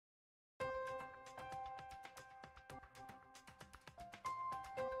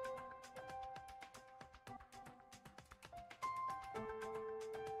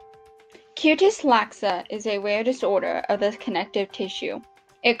Cutis laxa is a rare disorder of the connective tissue.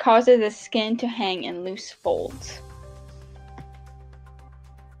 It causes the skin to hang in loose folds.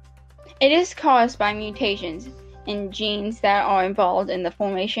 It is caused by mutations in genes that are involved in the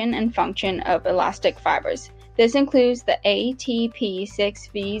formation and function of elastic fibers. This includes the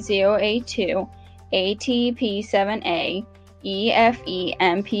ATP6V0A2, ATP7A,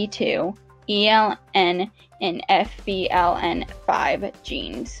 EFEMP2, ELN, and FBLN5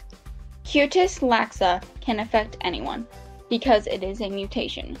 genes. Cutis laxa can affect anyone because it is a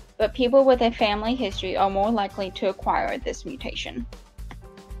mutation, but people with a family history are more likely to acquire this mutation.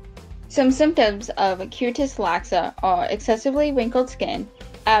 Some symptoms of cutis laxa are excessively wrinkled skin,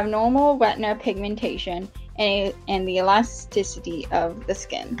 abnormal retina pigmentation, and the elasticity of the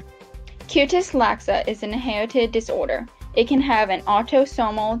skin. Cutis laxa is an inherited disorder. It can have an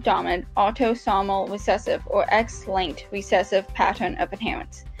autosomal dominant, autosomal recessive, or X-linked recessive pattern of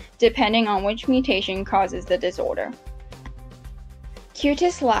inheritance, depending on which mutation causes the disorder.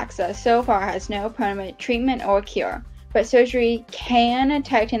 Cutis laxa so far has no permanent treatment or cure, but surgery can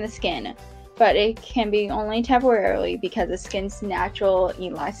tighten the skin, but it can be only temporarily because of skin's natural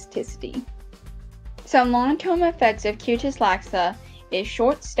elasticity. Some long-term effects of cutis laxa is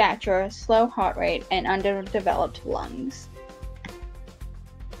short stature, slow heart rate, and underdeveloped lungs.